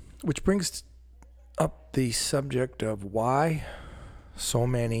 Which brings up the subject of why so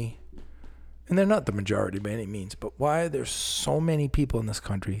many, and they're not the majority by any means, but why there's so many people in this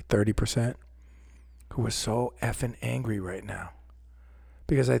country, 30%, who are so effing angry right now.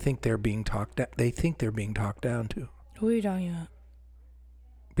 Because I think they're being talked. They think they're being talked down to. Who are you talking about?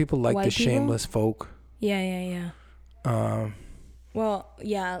 People like White the people? shameless folk. Yeah. Well,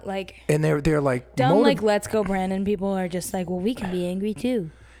 yeah, and they're like dumb, Let's Go Brandon people are just like, well, we can be angry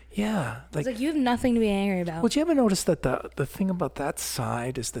too. Yeah, it's you have nothing to be angry about. Well, did you ever notice that the thing about that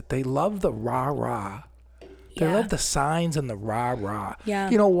side is that they love the rah-rah. They love the signs and the rah-rah. Yeah.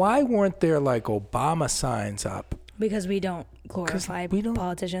 Why weren't there Obama signs up? Because we don't glorify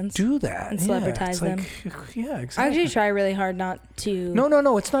politicians. Do that and celebritize them. Yeah, exactly. I actually try really hard not to.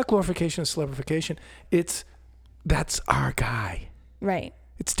 No. It's not glorification and celebrification. That's our guy. Right.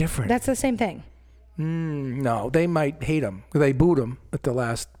 It's different. That's the same thing. No, they might hate him. They booed him at the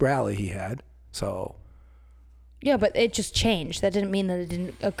last rally he had. So. Yeah, but it just changed. That didn't mean that it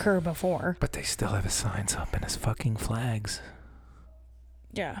didn't occur before. But they still have his signs up and his fucking flags.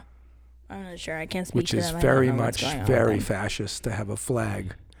 Yeah. I'm not sure. I can't speak Which to is them. very much very fascist to have a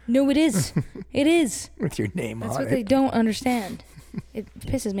flag. No, it is. It is. With your name That's on what it. they don't understand. It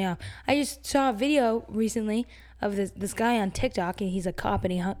pisses me off. I just saw a video recently of this guy on TikTok, and he's a cop,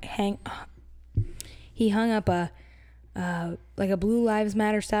 and he hung up a like a Blue Lives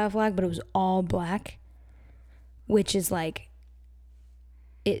Matter style flag, but it was all black, which is like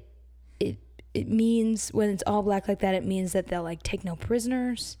it means when it's all black like that, it means that they'll like take no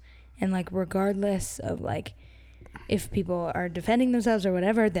prisoners, and like regardless of like if people are defending themselves or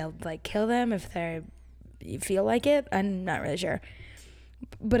whatever, they'll like kill them if they feel like it. I'm not really sure,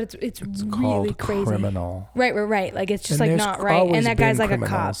 but it's really called crazy. Criminal. Right. Like it's just And like there's not right. always And that guy's been like a cop.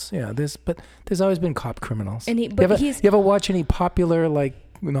 criminals. Yeah, there's always been cop criminals. And you ever watch any popular like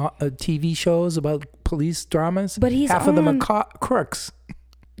TV shows about police dramas? But he's half of them are crooks.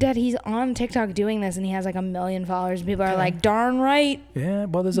 Dad, he's on TikTok doing this, and he has like 1 million followers. People are like, darn right. Yeah,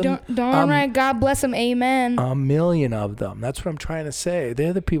 well, there's darn right. God bless him. Amen. 1 million of them. That's what I'm trying to say.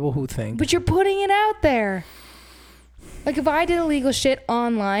 They're the people who think. But you're putting it out there. Like if I did illegal shit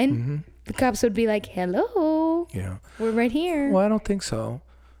online, the cops would be like, hello. Yeah. We're right here. Well, I don't think so.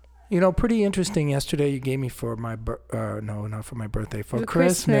 You know, pretty interesting. Yesterday, you gave me for my no, not for my birthday, for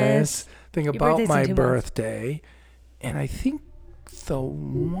Christmas. Thing Your about birthday's my in 2 months. birthday, and I think the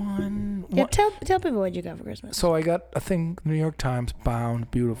one. Yeah, tell people what you got for Christmas. So I got a thing, New York Times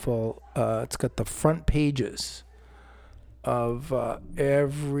bound, beautiful. It's got the front pages of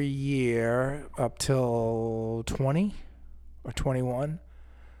every year up till 20 or 21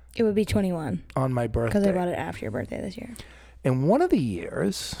 It would be 21 on my birthday. because I bought it after your birthday this year. And one of the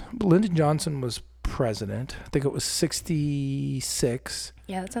years, Lyndon Johnson was president. I think it was 66.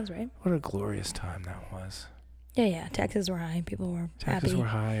 Yeah, that sounds right. What a glorious time that was. Yeah. Taxes were high. People were Taxes happy. were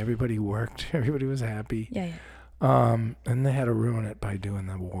high. Everybody worked. Everybody was happy. Yeah. And they had to ruin it by doing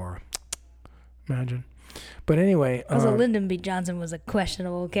the war. Imagine. But anyway. Also, Lyndon B. Johnson was a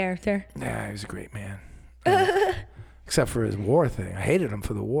questionable character. Yeah, he was a great man. Except for his war thing. I hated him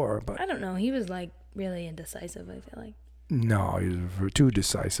for the war, but I don't know. He was like really indecisive, I feel like. no, he was too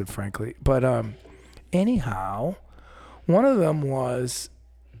decisive, frankly. But anyhow, one of them was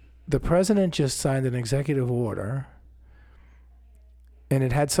the president just signed an executive order, and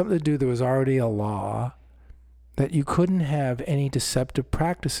it had something to do, there was already a law that you couldn't have any deceptive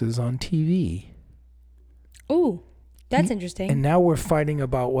practices on TV. Ooh, that's interesting. And now we're fighting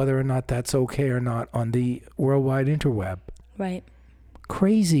about whether or not that's okay or not on the worldwide interweb. Right.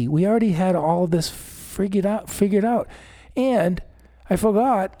 Crazy. We already had all of this figured out. And I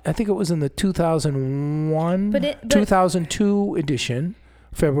forgot, I think it was in the 2002 edition,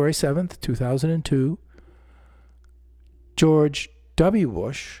 February 7th, 2002, George W.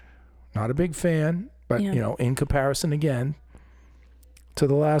 Bush, not a big fan, but, in comparison again to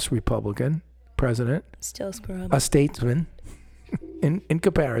the last Republican president, still a screw-up. a statesman in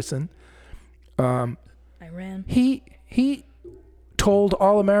comparison, Iran. He told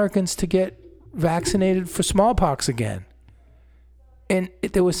all Americans to get vaccinated for smallpox again. And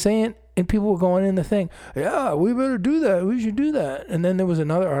they were saying, and people were going in the thing, yeah, we better do that. We should do that. And then there was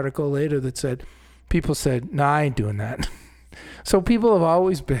another article later that said, people said, nah, I ain't doing that. So people have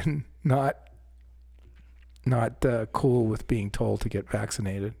always been not cool with being told to get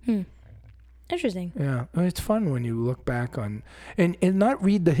vaccinated. Interesting. Yeah. It's fun when you look back on, and not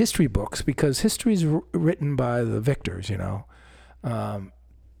read the history books, because history's written by the victors,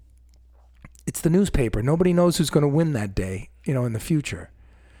 it's the newspaper. Nobody knows who's going to win that day, in the future.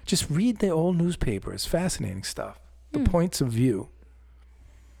 Just read the old newspaper. It's fascinating stuff. The points of view.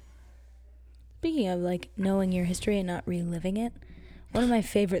 Speaking of like knowing your history and not reliving it, one of my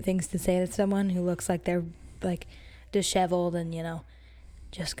favorite things to say to someone who looks like they're like disheveled and,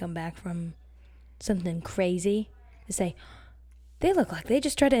 just come back from something crazy is say, they look like they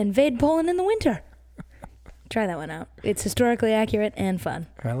just tried to invade Poland in the winter. Try that one out. It's historically accurate and fun.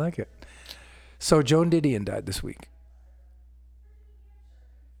 I like it. So Joan Didion died this week.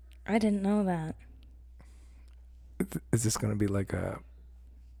 I didn't know that. Is this going to be like a...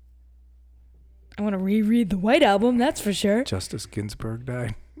 I want to reread the White Album, that's for sure. Justice Ginsburg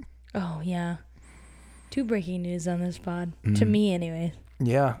died? Oh, yeah. 2 breaking news on this pod. To me, anyway.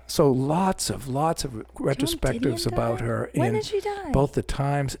 Yeah. So lots of retrospectives about her. When did she die? Both the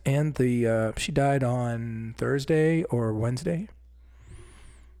Times and the... she died on Thursday or Wednesday.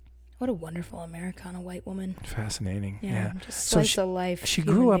 What a wonderful Americana white woman. Fascinating. Yeah. Yeah. Just So slice of life. She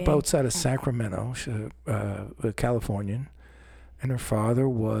human grew up being. outside of Sacramento, a Californian, and her father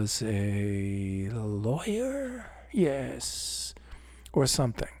was a lawyer, yes, or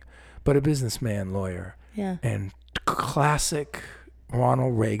something, but a businessman lawyer, Yeah. and classic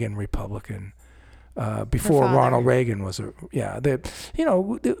Ronald Reagan Republican. Before father. Ronald Reagan was yeah,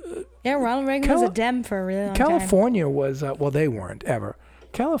 Ronald Reagan was a Dem for a really long California was they weren't ever.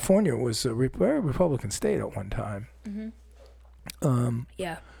 California was a very Republican state at one time. time.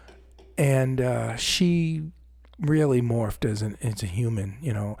 Yeah. And she really morphed as a human,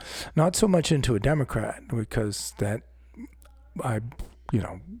 not so much into a Democrat, because that I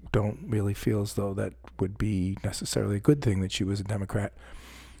don't really feel as though that would be necessarily a good thing that she was a Democrat.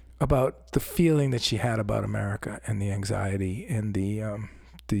 About the feeling that she had about America and the anxiety and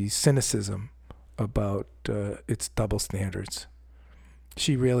the cynicism about its double standards.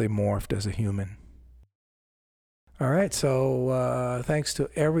 She really morphed as a human. All right, so thanks to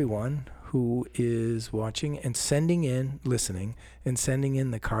everyone who is watching and listening and sending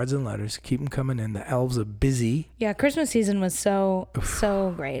in the cards and letters. Keep them coming in. The elves are busy. Yeah, Christmas season was so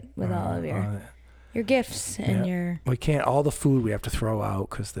great with all of your gifts and your... We can't, all the food we have to throw out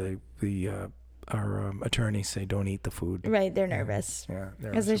because our attorneys say don't eat the food. Right, they're nervous. Yeah,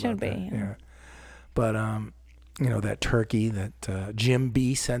 as they should be. Yeah. But, that turkey that Jim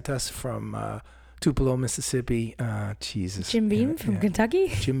B. sent us from Tupelo, Mississippi. Jesus. Jim Beam from Kentucky?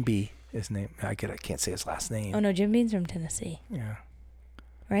 Jim B. His name. I can't say his last name. Oh, no, Jim Beam's from Tennessee. Yeah.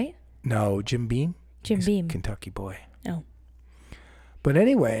 Right? No, Jim Beam? Jim Beam. Kentucky boy. Oh. But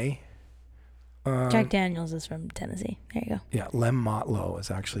anyway... Jack Daniels is from Tennessee. There you go. Yeah, Lem Motlow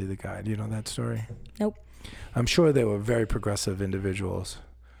is actually the guy. Do you know that story? Nope. I'm sure they were very progressive individuals.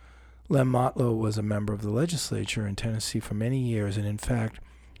 Lem Motlow was a member of the legislature in Tennessee for many years, and in fact,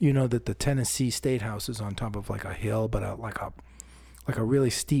 you know that the Tennessee State House is on top of like a hill, but like a really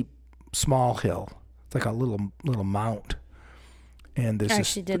steep, small hill. It's like a little mount. And there's I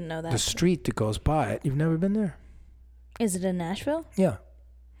actually didn't know that. The street that goes by it. You've never been there? Is it in Nashville? Yeah.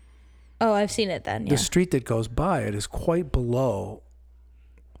 Oh, I've seen it then. Yeah. The street that goes by it is quite below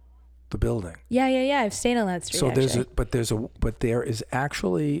the building. Yeah. I've stayed on that street. So there is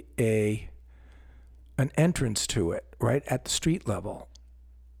actually an entrance to it right at the street level,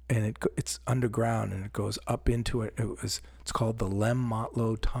 and it's underground and it goes up into it. It's called the Lem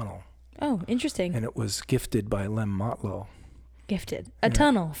Motlow Tunnel. Oh, interesting. And it was gifted by Lem Motlow. Gifted a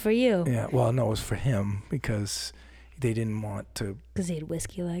tunnel for you. Yeah. Well, no, it was for him because they didn't want to. Because he had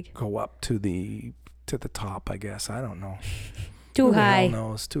whiskey leg. Go up to the top, I guess. I don't know. Too high. Who the hell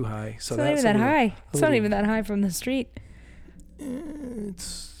knows? Too high. So it's not even that high. It's not even that high from the street.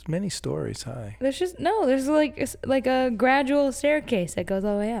 It's many stories high. There's like a gradual staircase that goes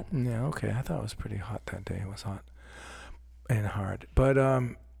all the way up. Yeah. Okay. I thought it was pretty hot that day. It was hot and hard. But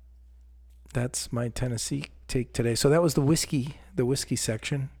that's my Tennessee take today. So that was the whiskey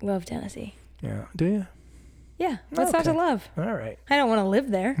section. Love Tennessee. Yeah. Do you? Yeah. What's not to love? All right. I don't want to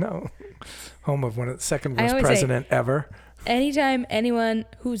live there. No. Home of the second worst president ever. Anytime anyone,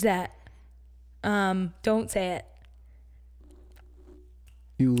 who's that? Don't say it.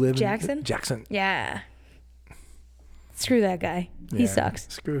 You live Jackson? in Jackson. Yeah. Screw that guy. He sucks.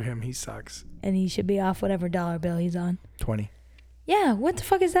 Screw him. He sucks. And he should be off whatever dollar bill he's on. 20. Yeah. What the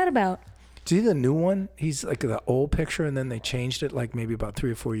fuck is that about? Do you see the new one? He's like the old picture, and then they changed it like maybe about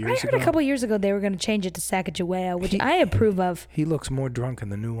 3 or 4 years ago. I heard a couple years ago they were going to change it to Sacagawea, which I approve of. He looks more drunk in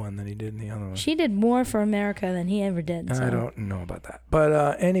the new one than he did in the other one. She did more for America than he ever did. So. I don't know about that.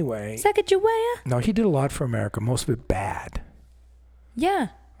 But anyway. Sacagawea? No, he did a lot for America. Most of it bad. Yeah.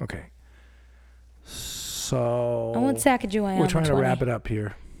 Okay. So. I want Sacagawea. We're trying to wrap it up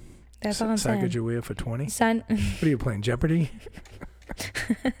here. That's all I'm saying. Sacagawea for 20? What are you playing, Jeopardy?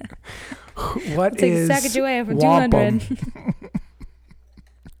 What is Sacagawea for wampum?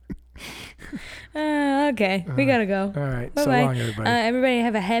 200? Okay, we gotta go. All right. Bye-bye. So long, everybody. Everybody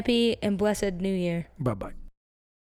have a happy and blessed New Year. Bye-bye.